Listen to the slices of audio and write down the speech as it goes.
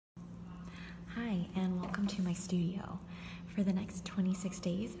welcome to my studio. For the next 26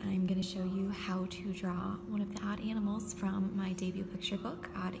 days, I'm going to show you how to draw one of the odd animals from my debut picture book,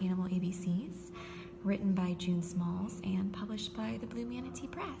 Odd Animal ABCs, written by June Smalls and published by the Manatee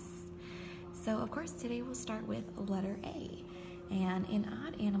Press. So, of course, today we'll start with letter A. And in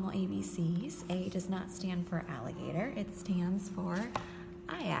Odd Animal ABCs, A does not stand for alligator, it stands for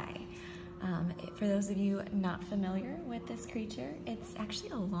eye. For those of you not familiar with this creature, it's actually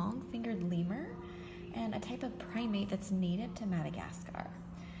a long-fingered lemur and a type of primate that's native to Madagascar.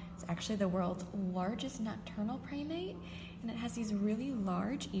 It's actually the world's largest nocturnal primate, and it has these really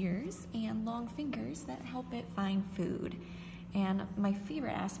large ears and long fingers that help it find food. And my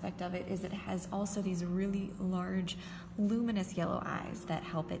favorite aspect of it is it has also these really large, luminous yellow eyes that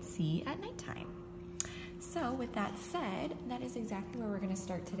help it see at nighttime. So with that said, that is exactly where we're going to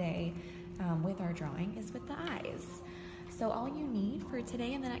start today with our drawing, is with the eyes. So all you need for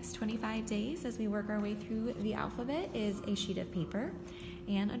today and the next 25 days as we work our way through the alphabet is a sheet of paper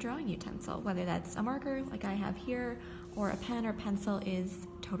and a drawing utensil, whether that's a marker like I have here or a pen or pencil is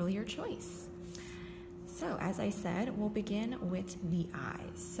totally your choice. So as I said, we'll begin with the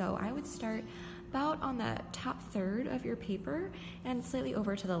eyes. So I would start about on the top third of your paper and slightly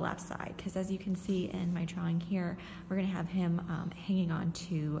over to the left side, because as you can see in my drawing here, we're going to have him hanging on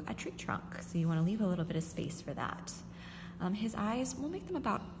to a tree trunk, so you want to leave a little bit of space for that. His eyes, we'll make them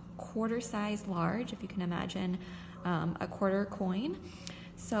about quarter size large, if you can imagine a quarter coin.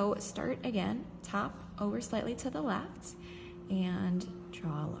 So start again, top over slightly to the left, and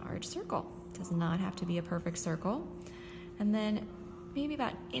draw a large circle. Does not have to be a perfect circle. And then maybe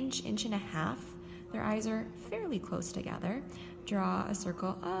about inch and a half, their eyes are fairly close together. Draw a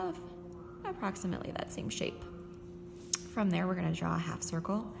circle of approximately that same shape. From there, we're going to draw a half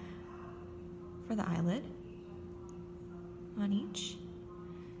circle for the eyelid on each.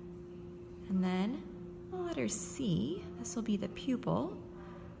 And then the letter C, this will be the pupil.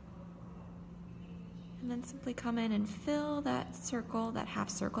 And then simply come in and fill that circle, that half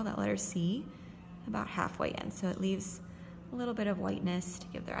circle, that letter C, about halfway in. So it leaves a little bit of whiteness to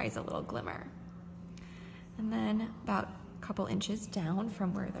give their eyes a little glimmer. And then about a couple inches down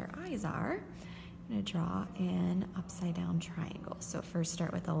from where their eyes are, I'm going to draw an upside down triangle. So first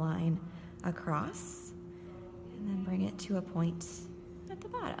start with a line across, and then bring it to a point at the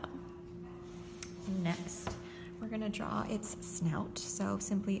bottom. Next, we're going to draw its snout. So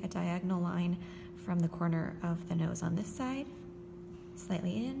simply a diagonal line from the corner of the nose on this side,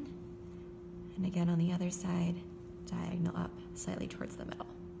 slightly in, and again on the other side, diagonal up, slightly towards the middle.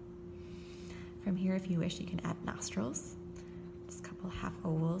 From here, if you wish, you can add nostrils, just a couple half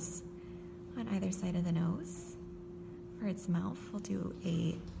ovals on either side of the nose. For its mouth, we'll do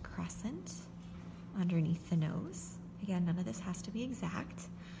a crescent underneath the nose. Again, none of this has to be exact.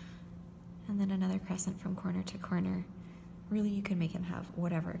 And then another crescent from corner to corner. Really, you can make him have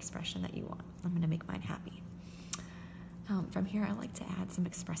whatever expression that you want. I'm going to make mine happy. From here, I like to add some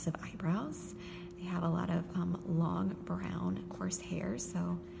expressive eyebrows. They have a lot of long, brown, coarse hair,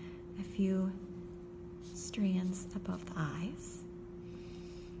 so a few strands above the eyes.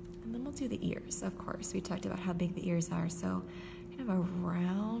 And then we'll do the ears, of course. We talked about how big the ears are, so kind of a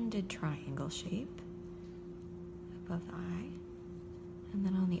rounded triangle shape above the eye. And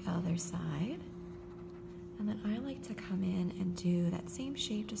then on the other side. And then I like to come in and do that same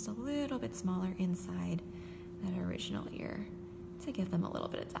shape, just a little bit smaller inside that original ear to give them a little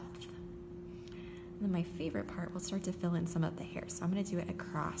bit of depth. And then my favorite part, we'll start to fill in some of the hair. So I'm going to do it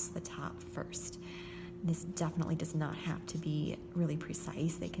across the top first. This definitely does not have to be really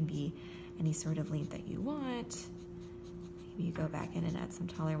precise. They can be any sort of length that you want. Maybe you go back in and add some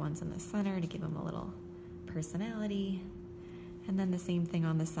taller ones in the center to give them a little personality. And then the same thing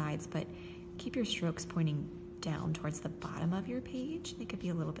on the sides, but keep your strokes pointing down towards the bottom of your page. They could be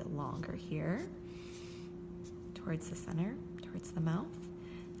a little bit longer here, towards the center, towards the mouth,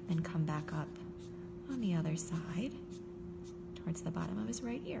 and then come back up on the other side, towards the bottom of his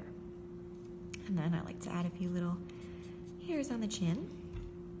right ear. And then I like to add a few little hairs on the chin,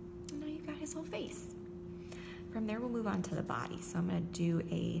 and now you've got his whole face. From there, we'll move on to the body. So I'm going to do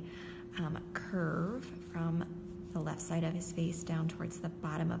a curve from the left side of his face down towards the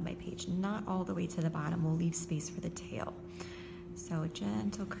bottom of my page. Not all the way to the bottom, we'll leave space for the tail. So a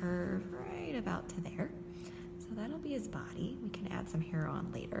gentle curve right about to there. So that'll be his body. We can add some hair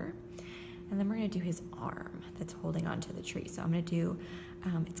on later. And then we're going to do his arm that's holding onto the tree. So I'm going to do,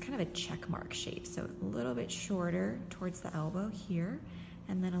 it's kind of a check mark shape. So a little bit shorter towards the elbow here,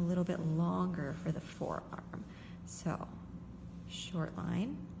 and then a little bit longer for the forearm. So short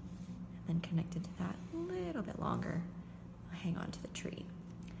line, and then connected to that a little bit longer. I'll hang on to the tree.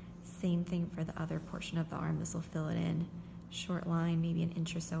 Same thing for the other portion of the arm. This will fill it in. Short line, maybe an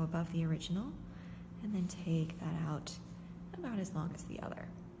inch or so above the original, and then take that out about as long as the other.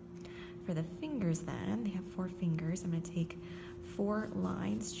 For the fingers then, they have 4 fingers. I'm going to take 4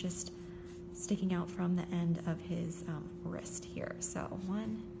 lines just sticking out from the end of his wrist here. So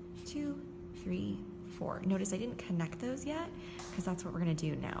 1, 2, 3, 4. Notice I didn't connect those yet because that's what we're going to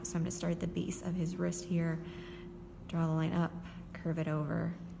do now. So I'm going to start at the base of his wrist here, draw the line up, curve it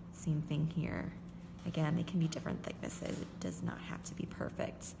over. Same thing here. Again, they can be different thicknesses. It does not have to be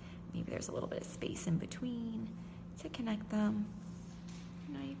perfect. Maybe there's a little bit of space in between to connect them.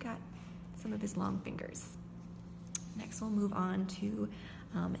 Now you've got some of his long fingers. Next we'll move on to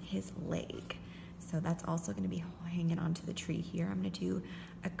his leg. So that's also going to be hanging onto the tree here. I'm going to do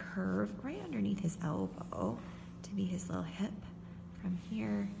a curve right underneath his elbow to be his little hip from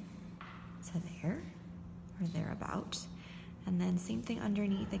here to there or thereabout. And then same thing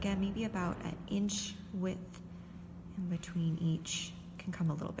underneath, again, maybe about an inch width in between each. Can come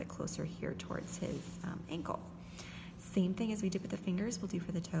a little bit closer here towards his ankle. Same thing as we did with the fingers, we'll do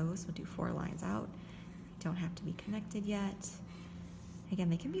for the toes. We'll do 4 lines out. They don't have to be connected yet. Again,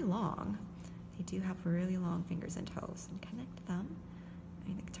 they can be long. They do have really long fingers and toes. And connect them.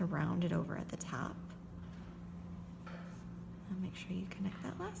 I think to round it over at the top. And make sure you connect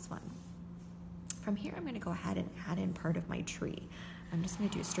that last one. From here, I'm going to go ahead and add in part of my tree. I'm just going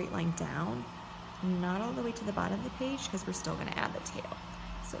to do a straight line down, not all the way to the bottom of the page because we're still going to add the tail.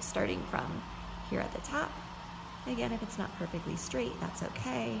 So starting from here at the top, again, if it's not perfectly straight, that's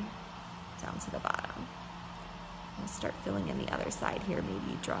okay, down to the bottom. We'll start filling in the other side here,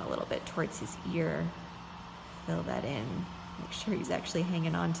 maybe draw a little bit towards his ear, fill that in, make sure he's actually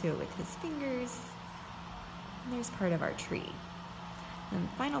hanging on to it with his fingers. And there's part of our tree. And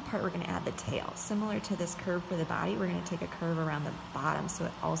the final part, we're going to add the tail. Similar to this curve for the body, we're going to take a curve around the bottom so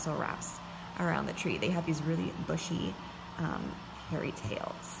it also wraps around the tree. They have these really bushy, hairy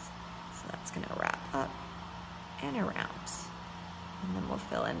tails. So that's going to wrap up and around. And then we'll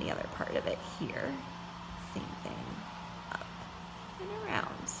fill in the other part of it here. Same thing, up and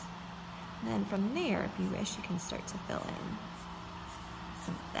around. And then from there, if you wish, you can start to fill in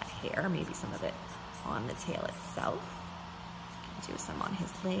some of that hair, maybe some of it on the tail itself. Do some on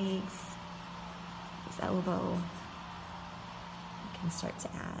his legs, his elbow. You can start to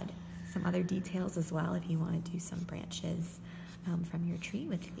add some other details as well if you want to do some branches from your tree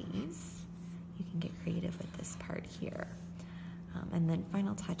with these. You can get creative with this part here. And then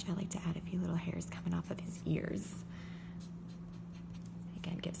final touch, I like to add a few little hairs coming off of his ears.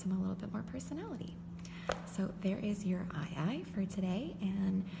 Again, gives him a little bit more personality. So there is your eye for today,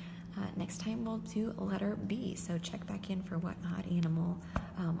 and next time we'll do letter B. So check back in for what odd animal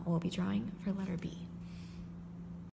we'll be drawing for letter B.